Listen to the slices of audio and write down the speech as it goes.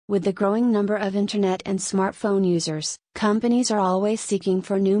With the growing number of internet and smartphone users, companies are always seeking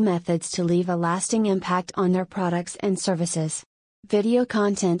for new methods to leave a lasting impact on their products and services. Video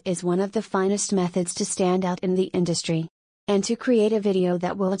content is one of the finest methods to stand out in the industry. And to create a video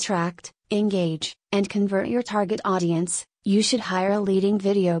that will attract, engage, and convert your target audience, you should hire a leading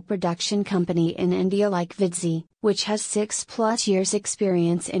video production company in India like Vidsy, which has 6+ years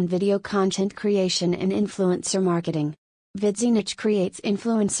experience in video content creation and influencer marketing. Vidsy Niche creates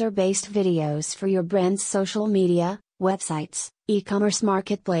influencer-based videos for your brand's social media, websites, e-commerce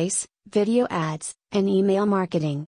marketplace, video ads, and email marketing.